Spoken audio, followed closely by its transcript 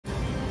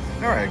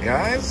Alright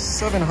guys,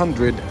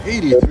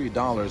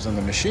 $783 in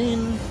the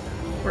machine.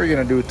 We're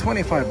gonna do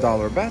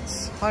 $25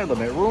 bets, high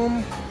limit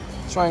room,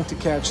 trying to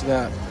catch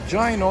that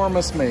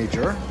ginormous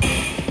major.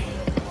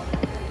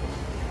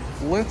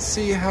 Let's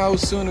see how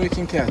soon we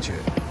can catch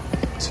it.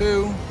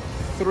 2,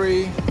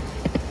 3,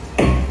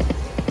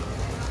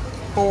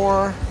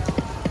 4,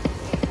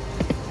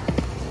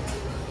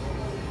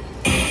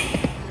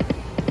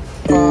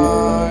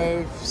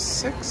 5,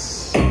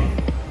 6,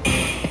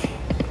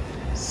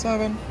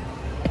 7,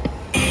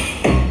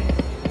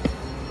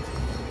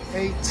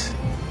 8,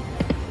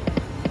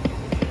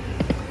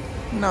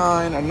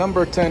 9, and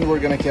number 10 we're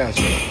gonna catch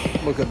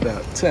it. Look at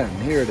that, 10,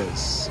 here it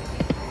is.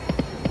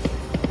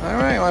 All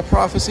right, my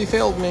prophecy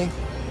failed me.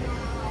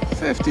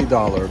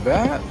 $50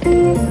 bet,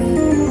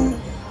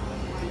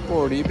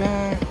 40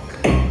 back.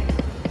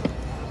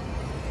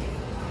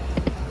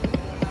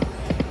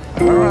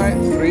 All right,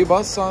 3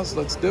 buzzsaws,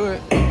 let's do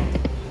it.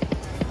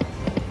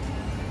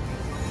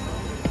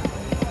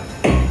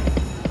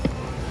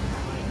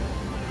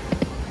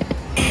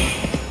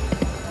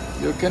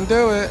 You can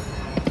do it.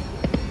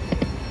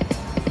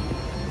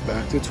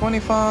 Back to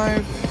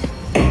 25.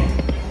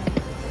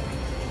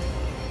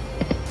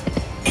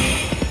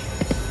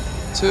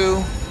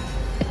 2.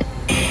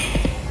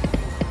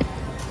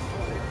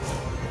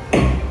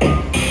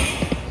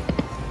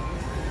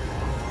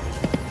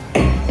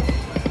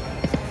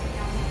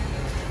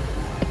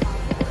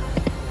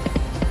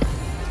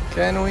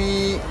 Can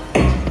we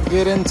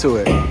get into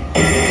it?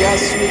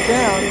 Yes, we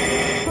can.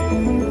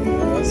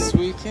 Yes,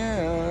 we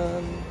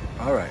can.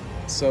 All right.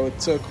 So it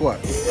took what?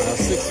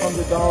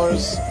 $600.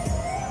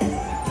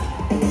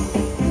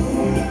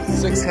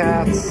 6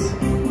 hats.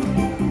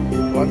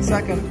 1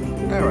 second.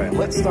 All right,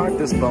 let's start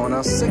this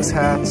bonus. 6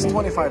 hats,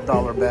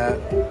 $25 bet,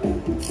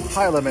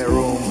 high limit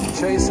room,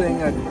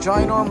 chasing a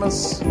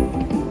ginormous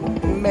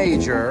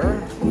major.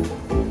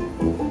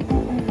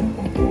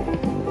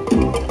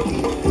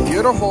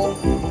 Beautiful,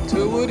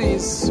 2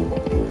 woodies.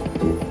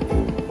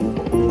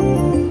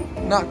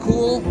 Not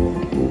cool.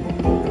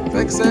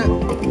 Fix it.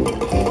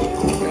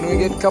 Can we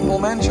get a couple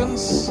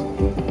mentions?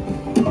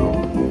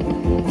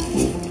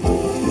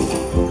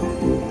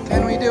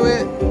 Can we do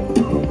it?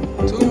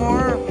 2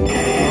 more.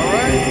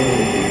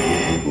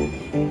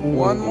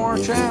 1 more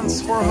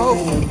chance for hope.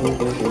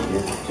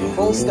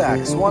 Full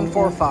stacks, 1,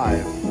 4,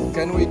 5.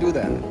 Can we do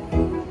that?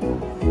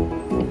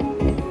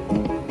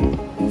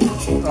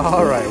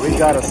 All right, we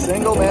got a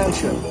single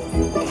mansion.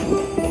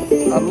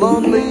 A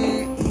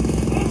lonely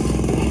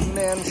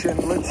mansion.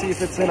 Let's see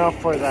if it's enough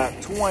for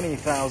that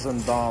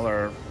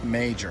 $20,000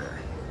 major.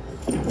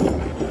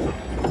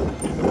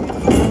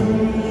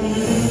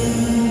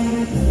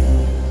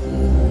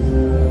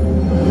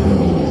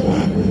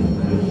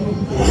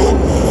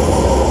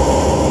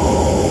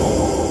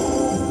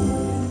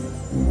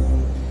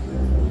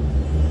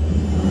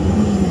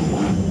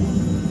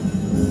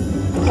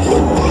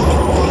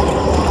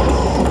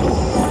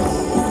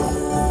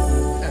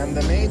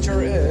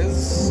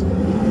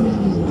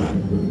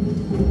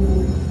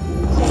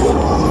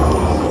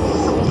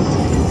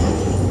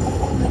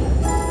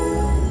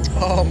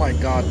 Oh my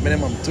God,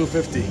 minimum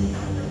 250.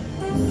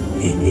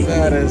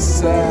 That is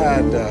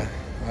sad.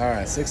 All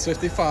right,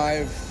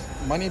 655,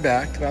 money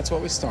back. That's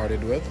what we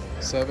started with.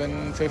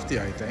 750,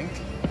 I think.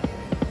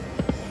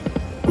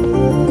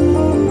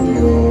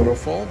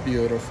 Beautiful,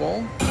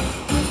 beautiful.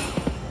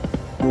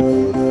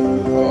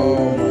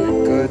 Oh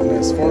my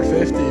goodness,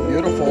 450,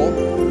 beautiful.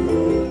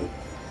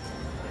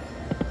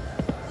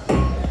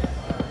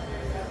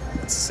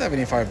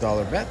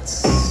 $75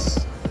 bets.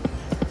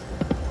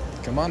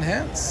 Come on,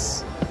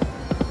 hands.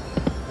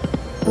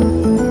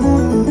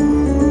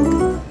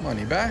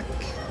 Money back.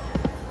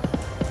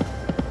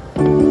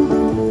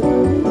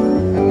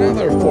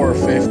 Another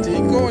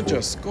 450.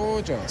 Gorgeous,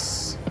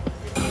 gorgeous.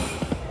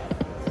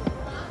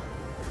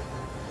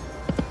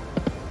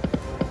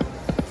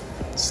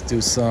 Let's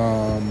do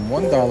some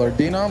 $1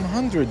 denom,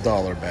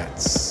 $100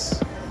 bets.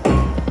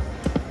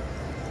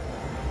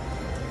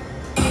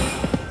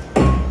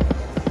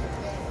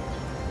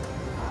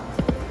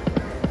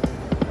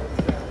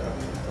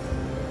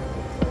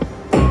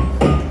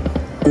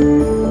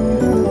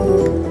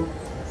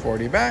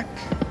 Back.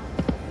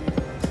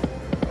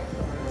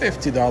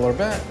 $50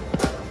 bet.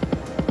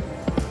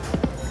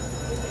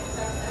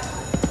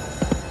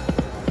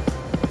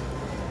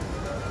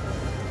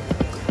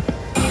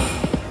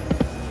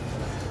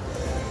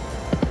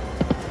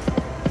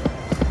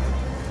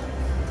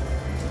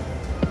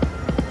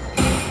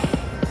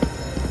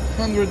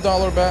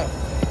 $100 bet.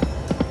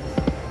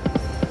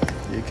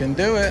 You can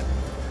do it.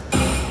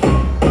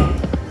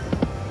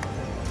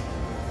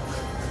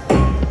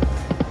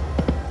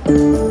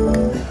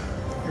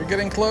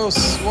 Getting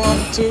close.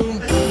 1, 2.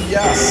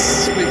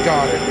 Yes, we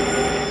got it.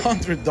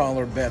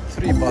 $100 bet,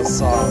 3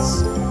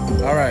 buzzsaws.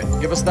 All right,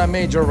 give us that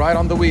major right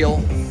on the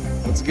wheel.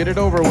 Let's get it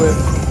over with.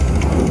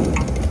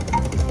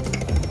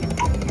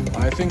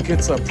 I think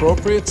it's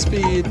appropriate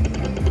speed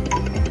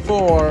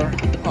for...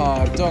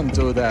 don't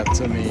do that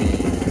to me.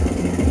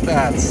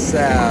 That's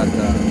sad.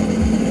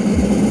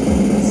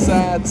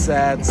 Sad. Sad,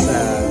 sad,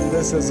 sad.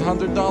 This is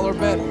 $100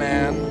 bet,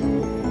 man.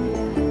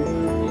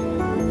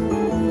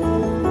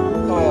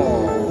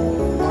 Oh,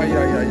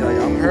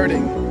 I'm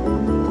hurting.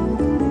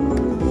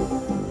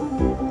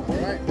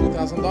 Alright,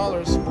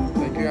 $2,000.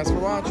 Thank you guys for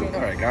watching.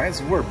 Alright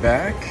guys, we're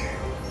back.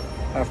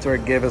 After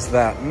it gave us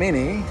that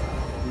mini,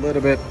 a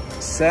little bit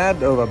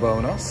sad of a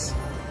bonus.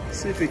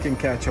 See if we can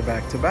catch a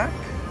back-to-back.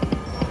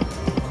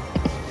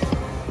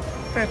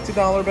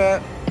 $50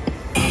 bet.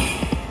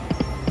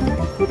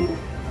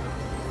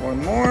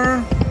 One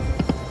more.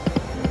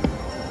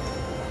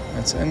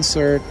 Let's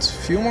insert a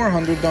few more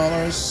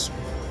 $100.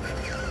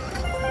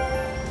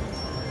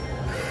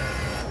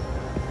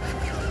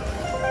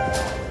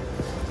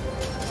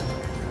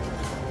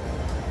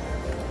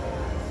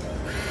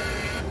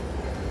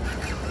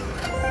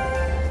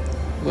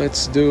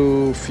 Let's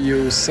do a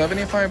few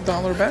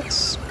 $75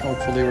 bets.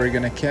 Hopefully we're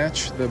gonna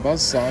catch the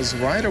buzzsaws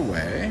right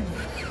away.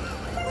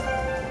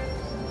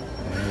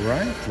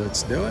 Alright,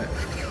 let's do it.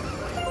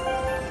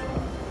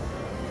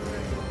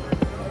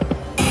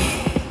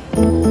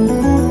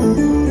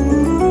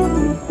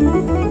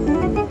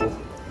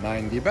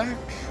 $90 back.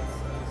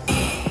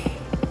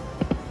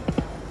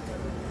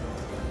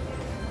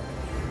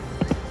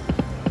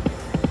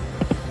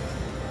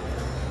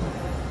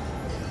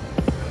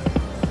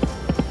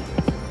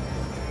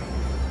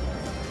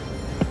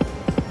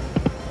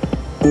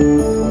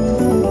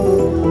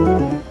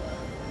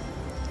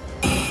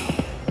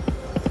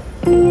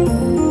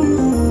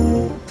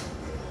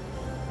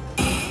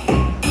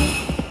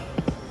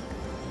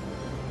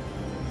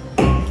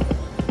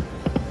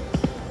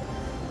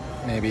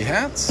 Maybe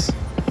hats.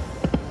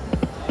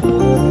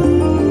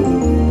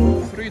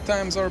 3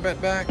 times our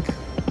bet back.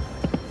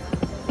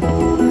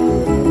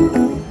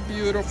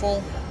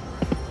 Beautiful.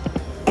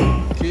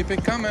 Keep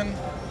it coming.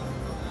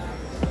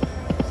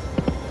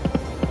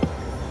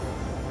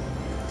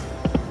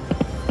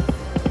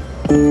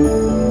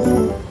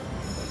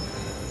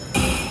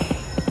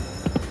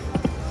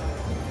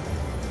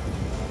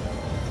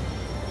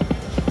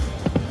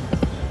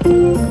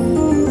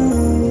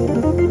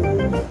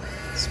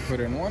 Let's put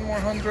in one more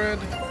 100.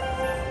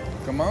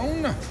 Come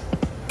on.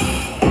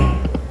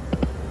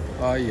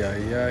 Ay,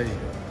 ay, ay.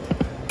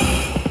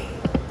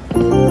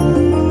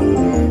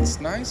 That's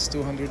nice.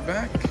 200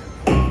 back.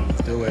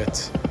 Do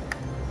it.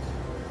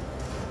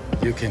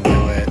 You can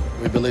do it.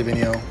 We believe in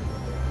you.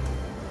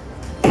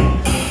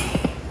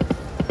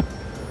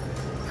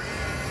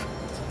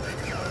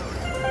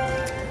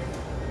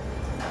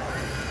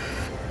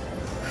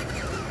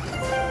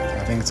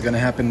 I think it's gonna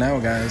happen now,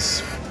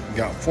 guys. We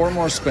got 4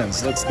 more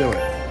spins. Let's do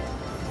it.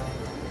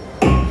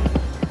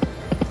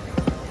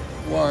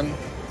 1,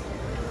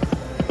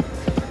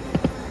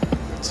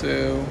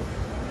 2.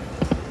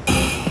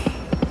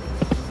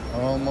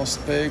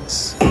 Almost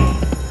pigs.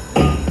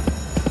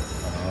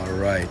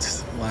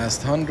 Alright,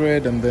 last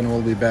 100, and then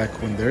we'll be back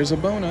when there's a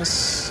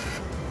bonus.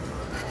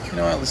 You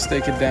know what, let's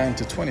take it down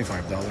to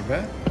 $25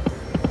 bet.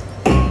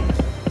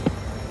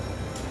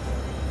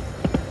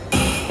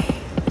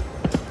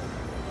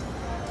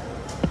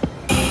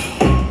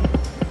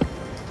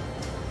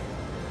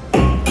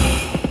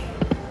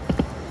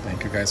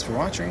 Thank you guys for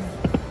watching.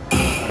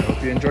 I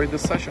hope you enjoyed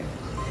this session.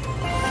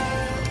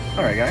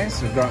 Alright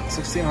guys, we've got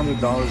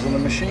 $1,600 in the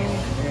machine.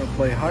 We're going to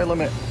play high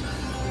limit,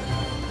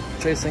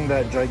 chasing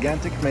that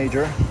gigantic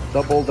major,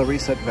 double the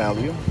reset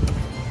value.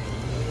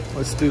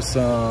 Let's do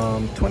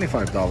some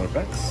 $25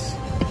 bets.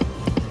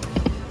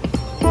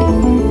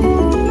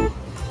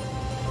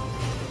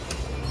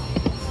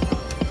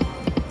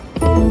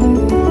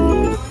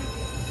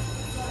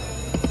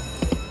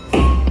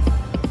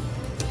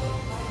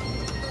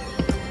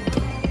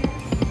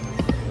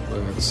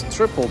 Let's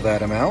triple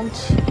that amount.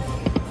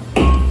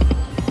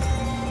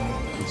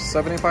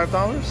 $75.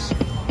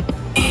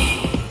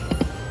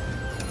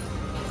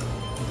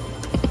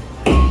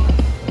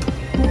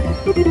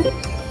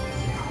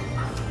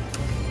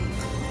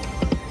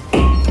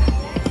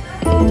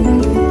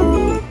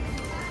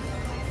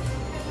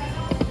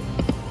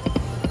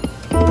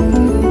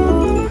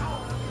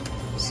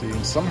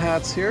 Seeing some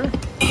hats here.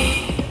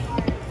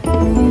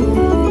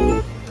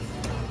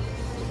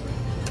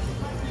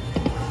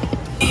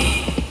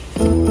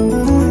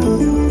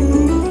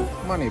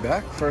 Money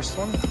back, first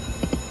one.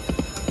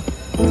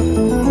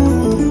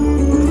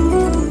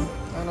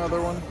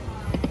 Another one.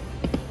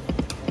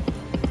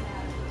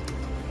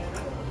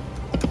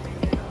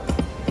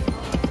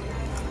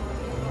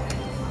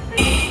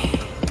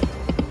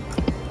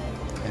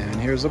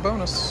 And here's a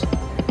bonus.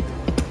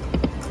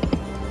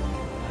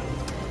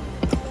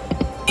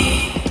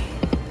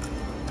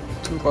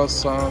 Two buzz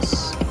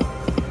sauce.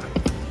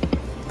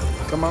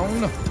 Come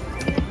on.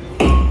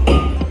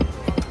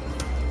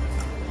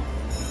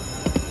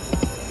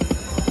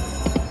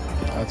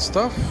 That's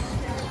tough.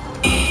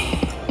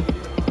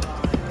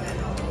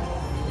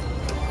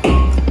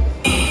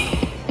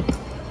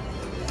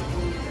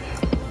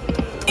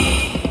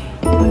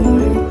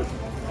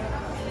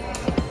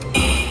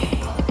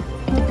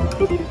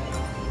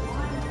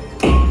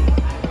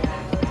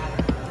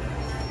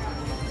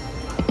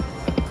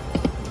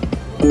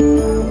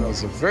 That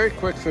was a very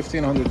quick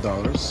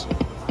 $1,500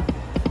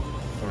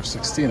 or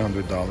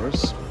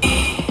 $1,600.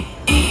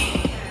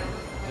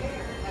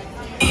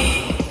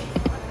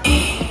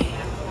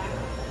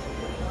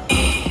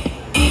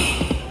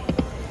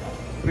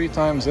 Three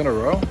times in a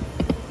row.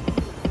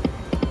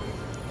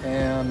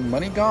 And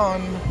money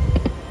gone.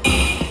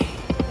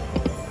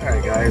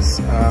 Alright guys,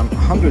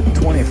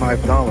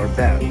 $125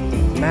 bet.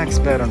 Max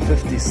bet on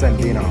 50 cent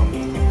denom.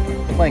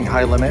 Playing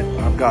high limit.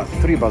 I've got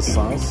 3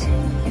 buzzsaws.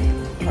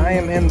 I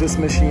am in this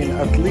machine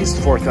at least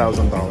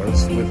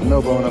 $4,000 with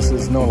no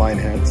bonuses, no line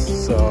hits.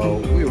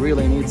 So we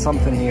really need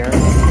something here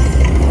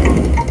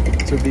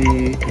to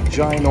be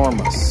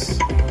ginormous.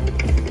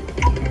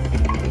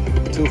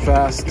 Too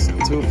fast,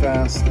 too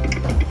fast.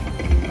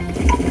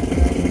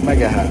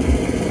 Mega hat.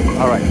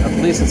 Alright, at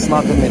least it's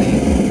not the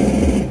mini.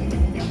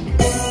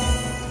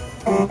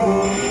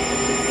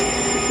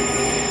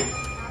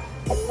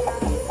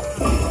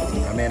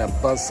 I mean, a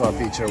buzzsaw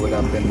feature would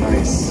have been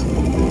nice.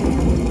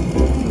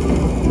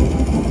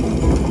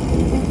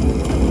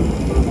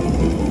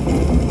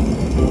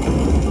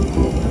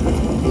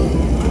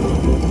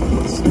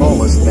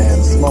 Smallest,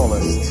 man,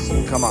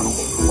 smallest. Come on.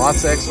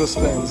 Lots of extra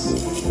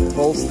spins.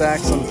 Full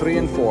stacks on 3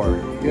 and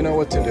 4. You know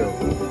what to do.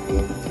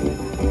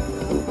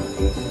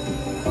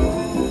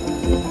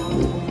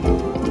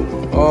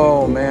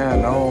 Oh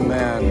man,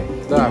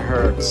 that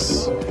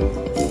hurts.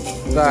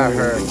 That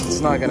hurts. It's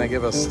not gonna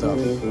give us stuff.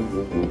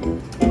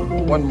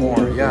 One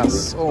more,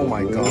 yes. Oh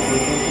my god.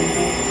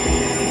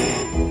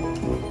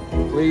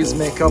 Please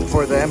make up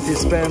for the empty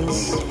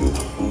spins.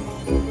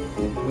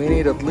 We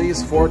need at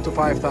least $4,000 to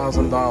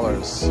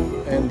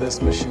 $5,000 in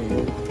this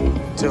machine.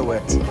 Do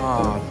it.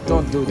 Ah,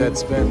 don't do dead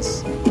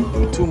spins.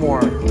 2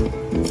 more.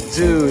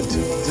 Dude.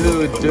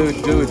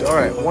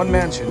 Alright, one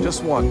mansion,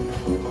 just one.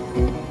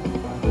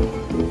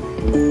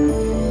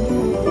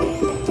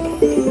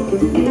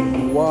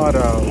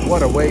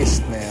 What a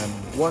waste, man.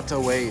 What a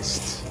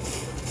waste.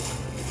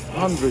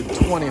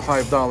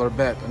 $125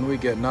 bet and we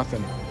get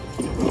nothing.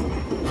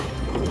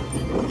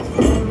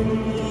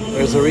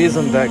 There's a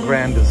reason that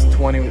grand is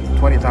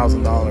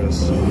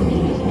 $20,000.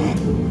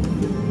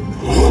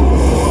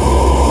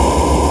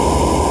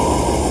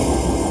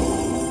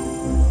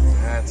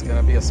 It's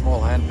gonna be a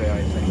small hand pay,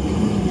 I think.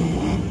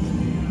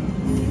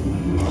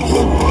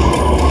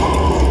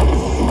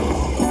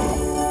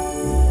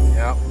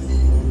 Yep.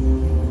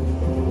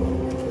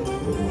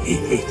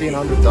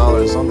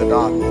 $1,500 on the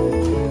dot.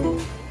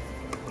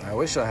 I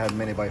wish I had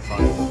mini by 5.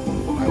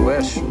 I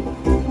wish.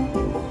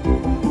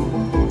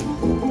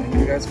 Thank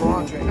you guys for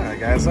watching. Alright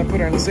guys, I put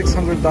in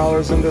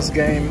 $600 in this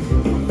game.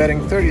 I'm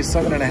betting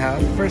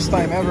 37.5. First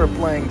time ever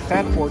playing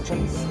Fat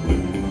Fortunes.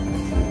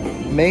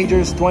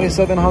 Majors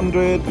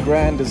 2,700,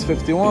 grand is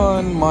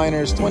 51,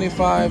 minors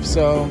 25.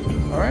 So,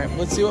 all right,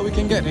 let's see what we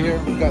can get here.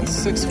 We've got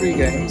 6 free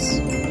games.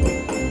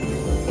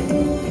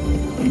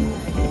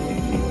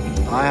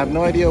 I have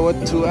no idea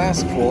what to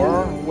ask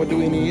for. What do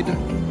we need?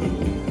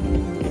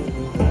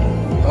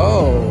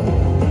 Oh,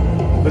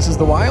 this is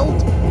the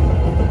wild?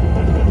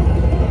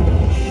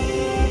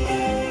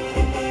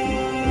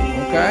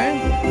 Okay.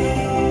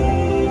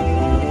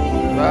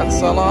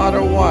 That's a lot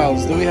of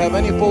wilds. Do we have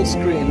any full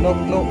screen? Nope.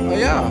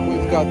 Yeah,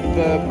 we've got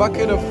the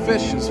bucket of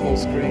fish is full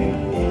screen.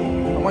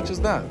 How much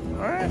is that?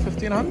 All right,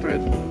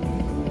 1,500.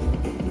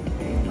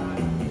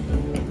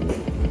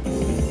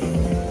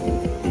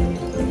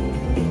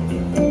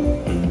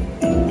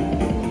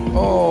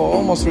 Oh,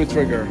 almost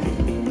retrigger.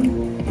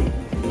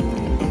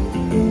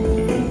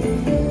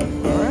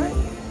 All right.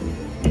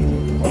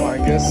 Well, I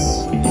guess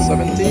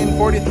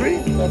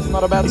 1743. That's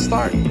not a bad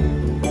start.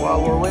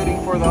 While we're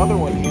waiting for the other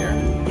one here.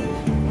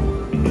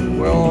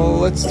 Well,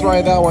 let's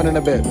try that one in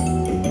a bit.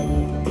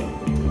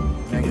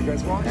 Thank you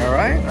guys for watching. All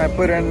right, I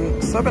put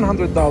in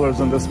 $700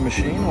 on this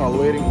machine while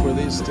waiting for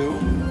these 2.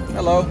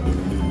 Hello,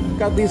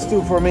 got these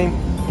 2 for me.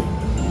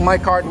 My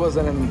card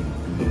wasn't in.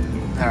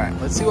 All right,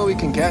 let's see what we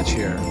can catch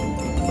here.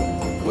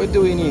 What do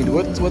we need?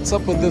 What's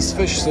up with this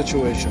fish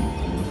situation?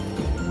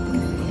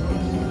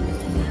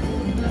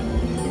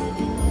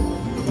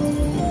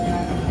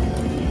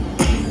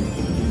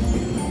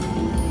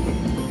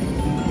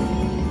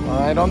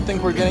 I don't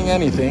think we're getting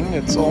anything.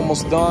 It's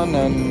almost done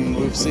and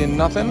we've seen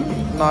nothing.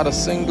 Not a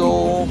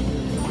single...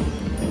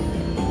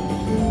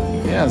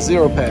 Yeah,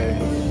 0 pay.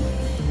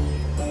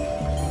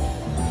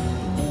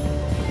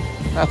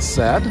 That's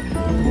sad.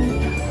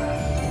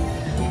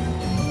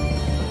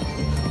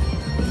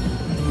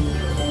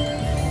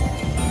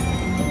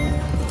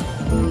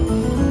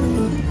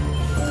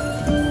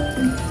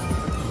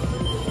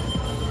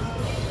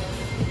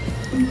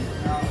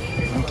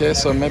 Okay,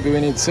 so maybe we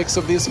need 6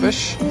 of these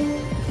fish.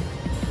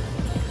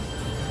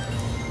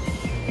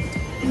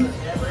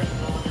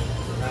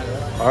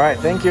 All right,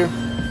 thank you.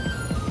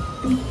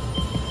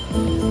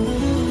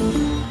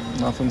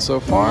 Nothing so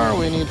far.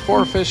 We need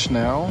 4 fish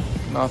now.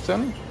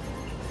 Nothing.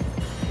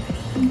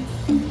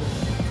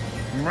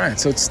 All right,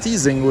 so it's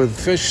teasing with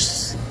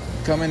fish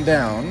coming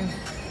down.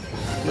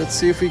 Let's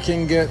see if we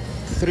can get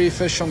 3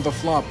 fish on the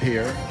flop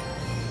here.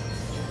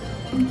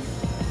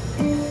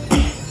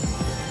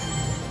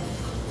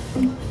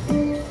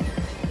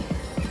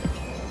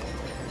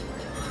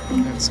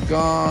 It's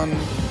gone.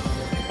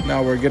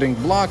 Now we're getting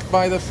blocked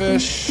by the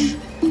fish.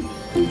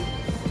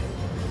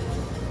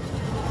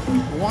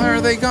 Why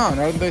are they gone?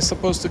 Aren't they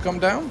supposed to come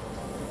down?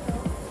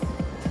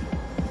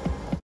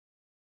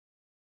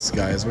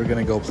 Guys, we're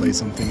gonna go play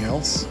something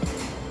else.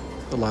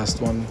 The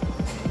last one.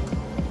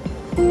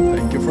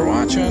 Thank you for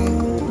watching.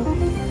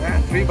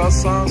 And 3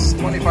 buzzsaws,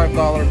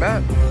 $25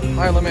 bet.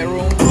 High limit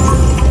room.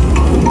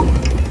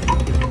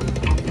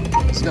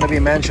 It's gonna be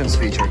mansions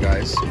feature,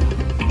 guys.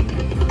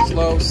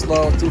 Slow,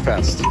 slow, too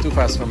fast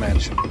for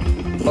mansion.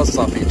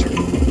 Buzzsaw feature.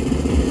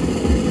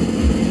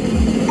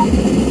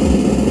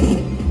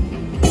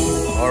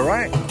 All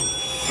right.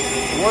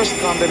 Worst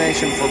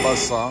combination for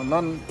buzzsaw.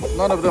 None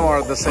of them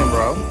are the same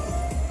row.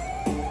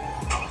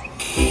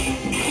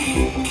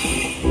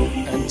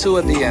 And 2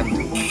 at the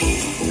end.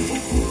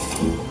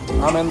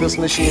 I'm in this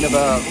machine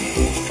about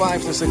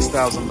 $5,000 to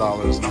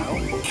 $6,000 now.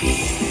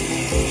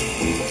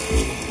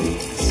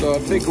 So a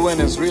big win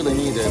is really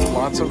needed.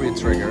 Lots of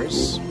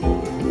re-triggers.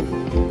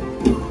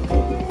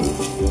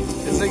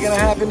 Is it gonna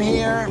happen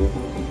here?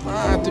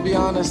 To be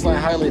honest, I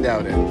highly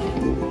doubt it.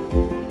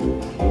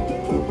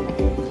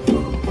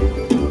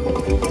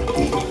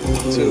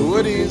 2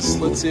 woodies.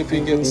 Let's see if we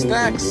can get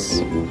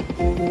stacks.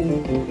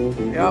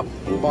 Yep,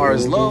 bar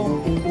is low.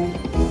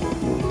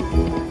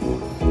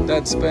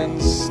 Dead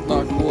spins,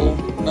 not cool.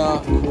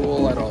 Not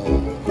cool at all.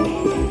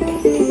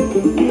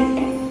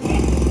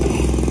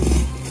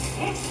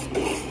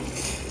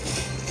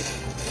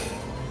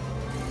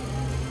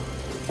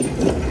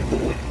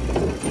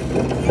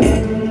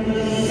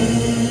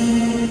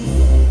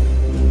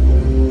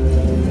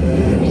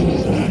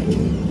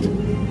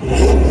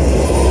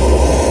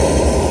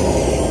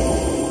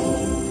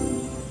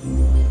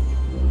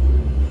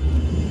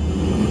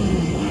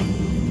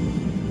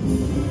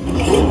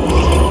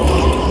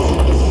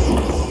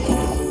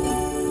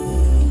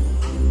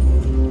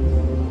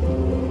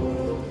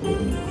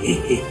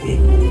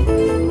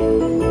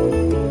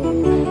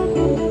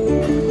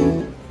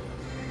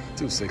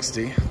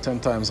 $260, 10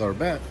 times our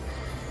bet.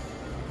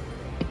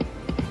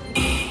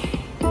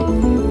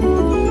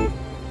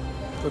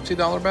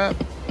 $50 bet.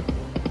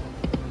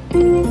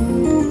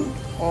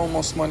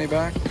 Almost money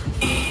back.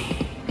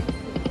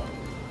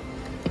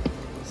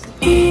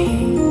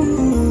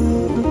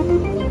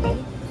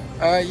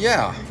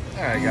 Yeah.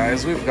 Alright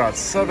guys, we've got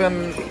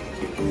 7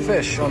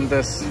 fish on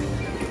this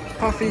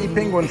puffy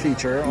penguin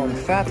feature on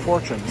Fat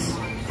Fortunes.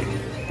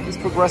 These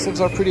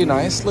progressives are pretty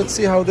nice. Let's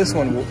see how this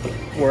one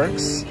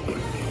works.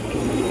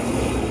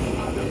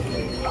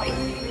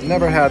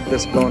 Never had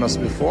this bonus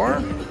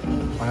before.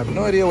 I have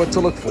no idea what to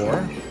look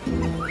for.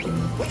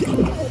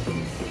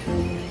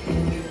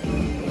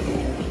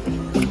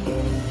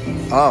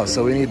 Oh,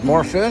 so we need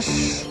more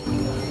fish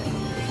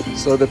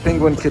so the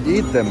penguin could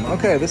eat them.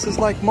 Okay, this is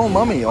like Mo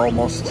Mummy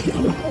almost.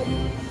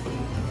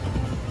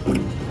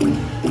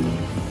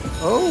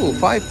 Oh,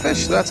 5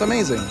 fish, that's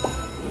amazing.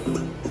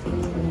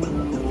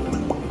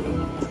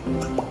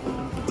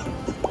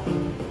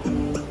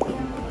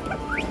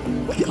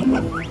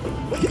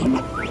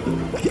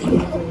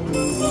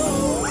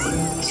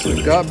 So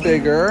it got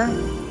bigger.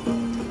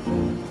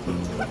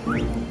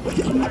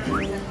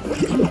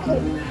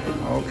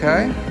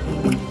 Okay,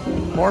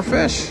 more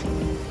fish.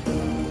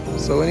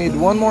 So we need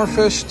 1 more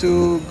fish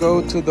to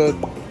go to the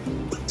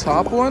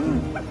top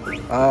one.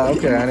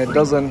 Okay, and it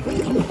doesn't,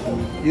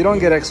 you don't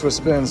get extra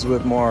spins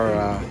with more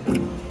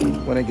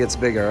when it gets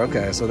bigger.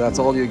 Okay, so that's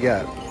all you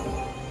get.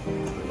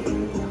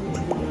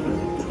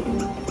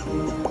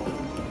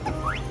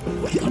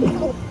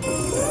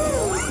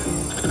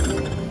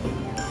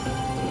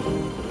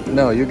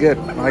 No, you get,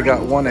 I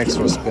got 1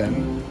 extra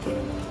spin.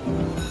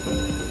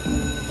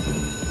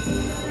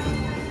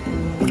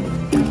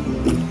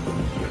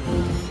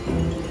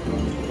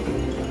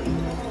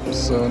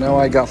 So now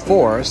I got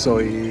 4, so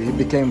he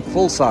became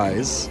full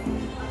size,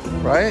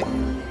 right?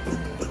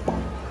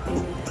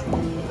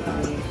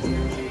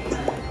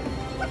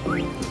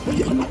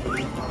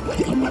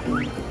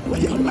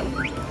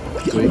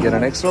 Do we get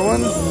an extra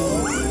one?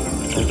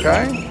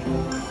 Okay.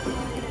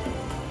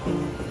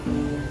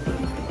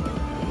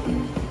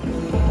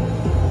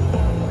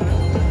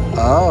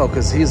 Oh,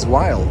 because he's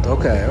wild.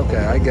 Okay,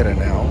 okay, I get it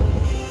now.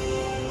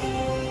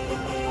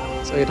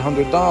 It's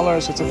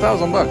 $800. It's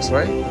 $1,000,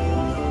 right?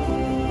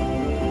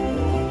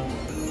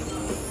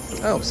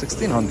 Oh,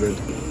 1,600.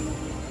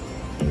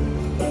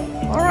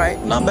 All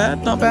right, not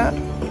bad, not bad.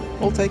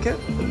 We'll take it.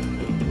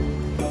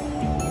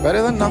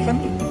 Better than nothing.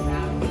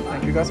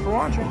 Thank you guys for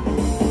watching.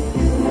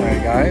 All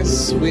right,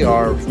 guys, we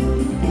are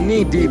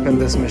knee deep in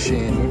this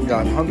machine. We've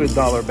got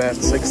 $100 bet,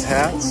 6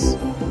 hats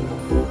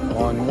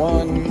on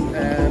 1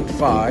 and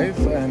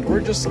 5, and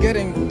we're just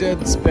getting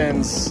dead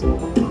spins.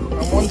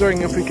 I'm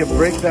wondering if we could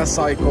break that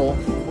cycle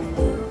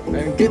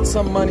and get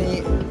some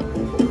money,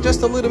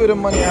 just a little bit of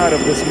money out of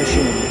this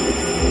machine.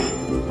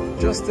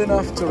 Just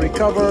enough to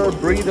recover,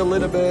 breathe a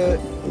little bit,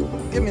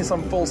 give me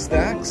some full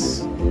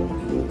stacks.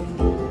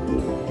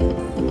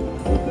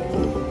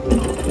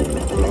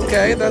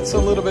 Okay, that's a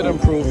little bit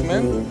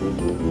improvement.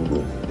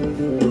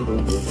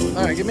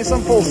 Alright, give me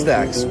some full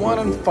stacks. 1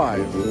 and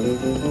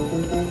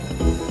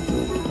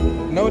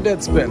 5. No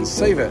dead spins.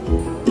 Save it.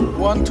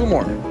 1, 2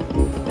 more.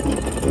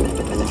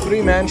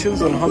 3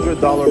 mansions and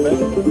 $100 bet.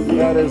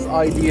 That is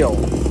ideal.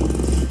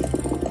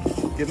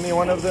 Give me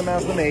one of them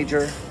as the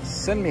major.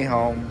 Send me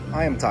home.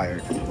 I am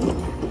tired.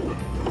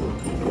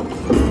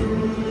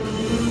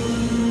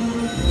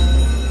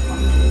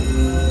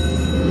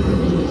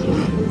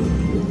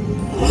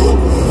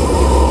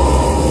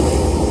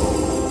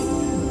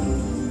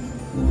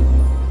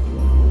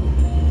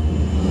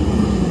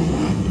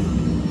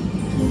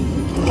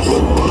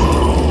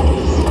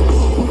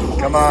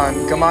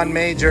 Come on,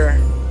 major.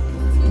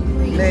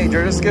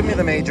 Major, just give me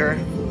the major.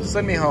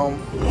 Send me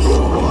home.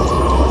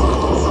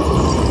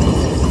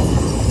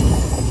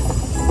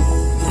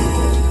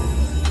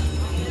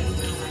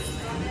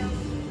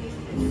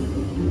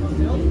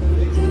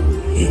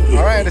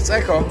 Alright, it's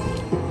Echo.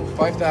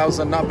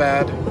 5,000, not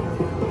bad.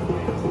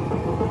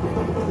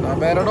 Not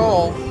bad at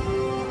all.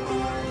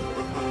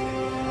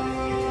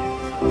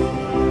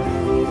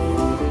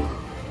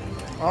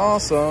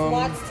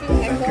 Awesome.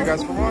 Thank you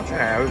guys for watching.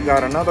 We've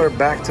got another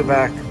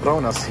back-to-back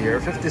bonus here.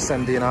 50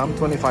 cent dinam,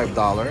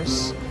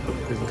 $25.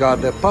 We've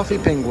got the puffy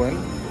penguin.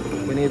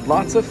 We need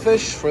lots of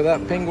fish for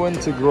that penguin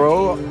to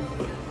grow,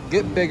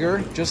 get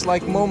bigger, just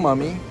like Mo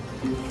Mummy,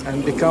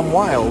 and become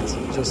wild.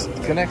 Just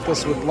connect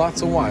us with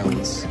lots of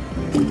wilds.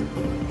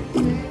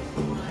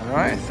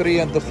 Alright,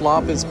 3 at the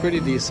flop is pretty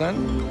decent.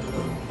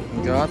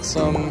 We got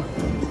some...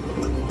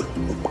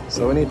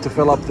 So we need to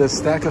fill up this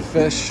stack of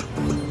fish.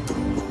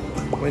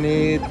 We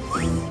need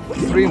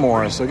 3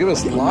 more, so give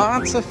us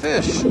lots of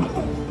fish.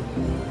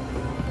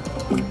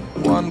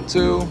 1,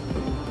 2.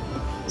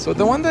 So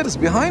the one that is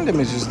behind him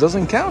just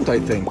doesn't count, I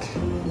think.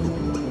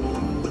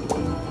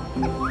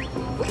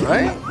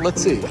 Right?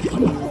 Let's see.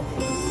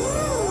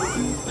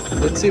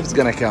 Let's see if it's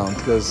gonna count,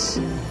 because...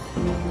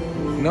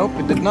 Nope,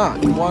 it did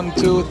not. 1,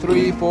 2,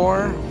 3,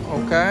 4.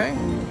 Okay.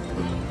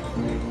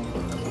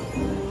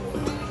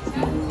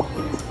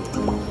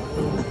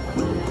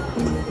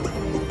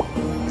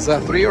 Is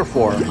that 3 or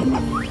 4?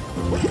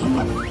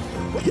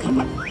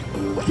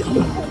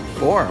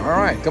 4.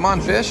 Alright, come on,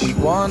 fish.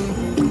 1.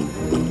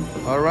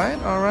 Alright,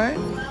 alright.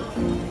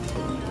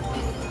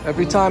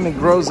 Every time it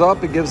grows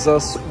up, it gives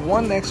us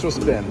 1 extra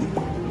spin.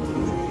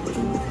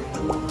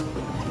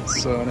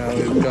 So now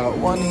we've got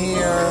 1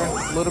 here,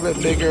 a little bit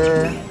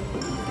bigger.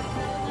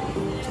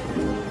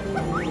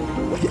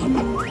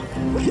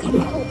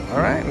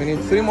 Alright, we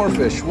need 3 more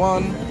fish.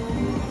 1,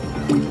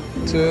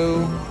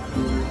 2.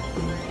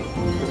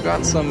 We've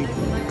got some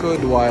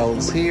good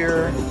wilds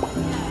here.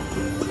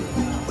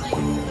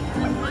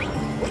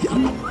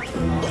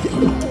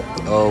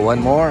 Oh, 1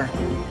 more.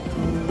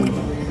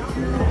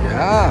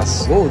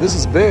 Yes. Oh, this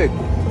is big.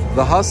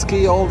 The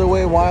husky all the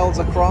way wilds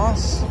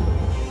across.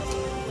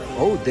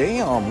 Oh,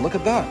 damn. Look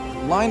at that.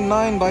 Line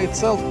 9 by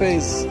itself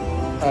pays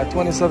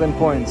 27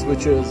 points,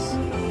 which is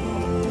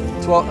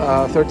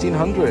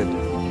 1,300.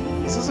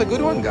 This is a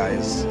good one,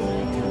 guys.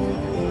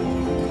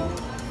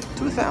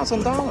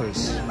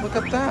 $2,000. Look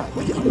at that.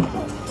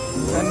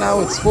 And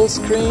now it's full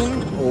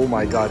screen. Oh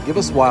my god, give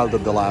us wild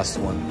at the last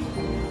one.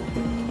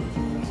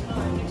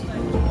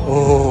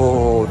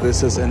 Oh,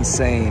 this is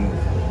insane.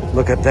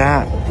 Look at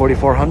that.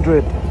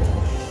 4,400.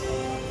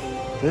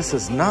 This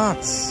is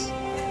nuts.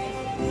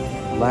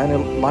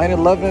 Line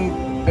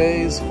 11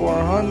 pays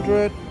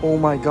 400. Oh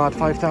my god,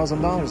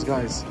 $5,000,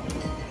 guys.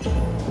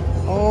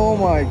 Oh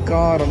my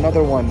god,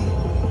 another one.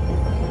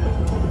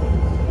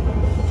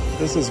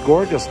 This is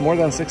gorgeous, more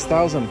than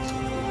 6,000.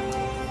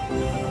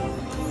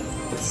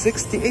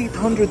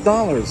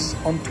 $6,800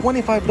 on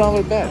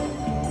 $25 bet.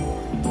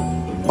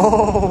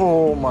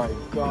 Oh my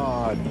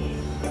god.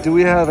 Do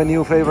we have a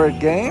new favorite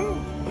game?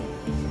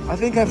 I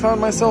think I found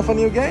myself a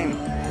new game.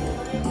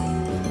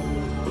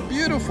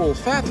 Beautiful,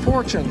 Fat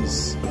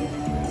Fortunes.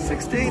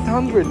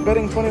 $6,800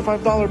 betting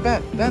 $25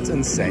 bet. That's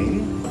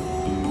insane.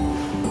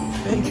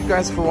 Thank you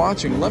guys for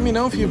watching. Let me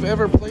know if you've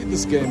ever played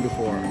this game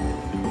before.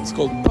 It's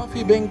called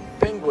Puffy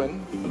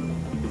Penguin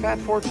Fat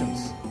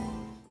Fortunes.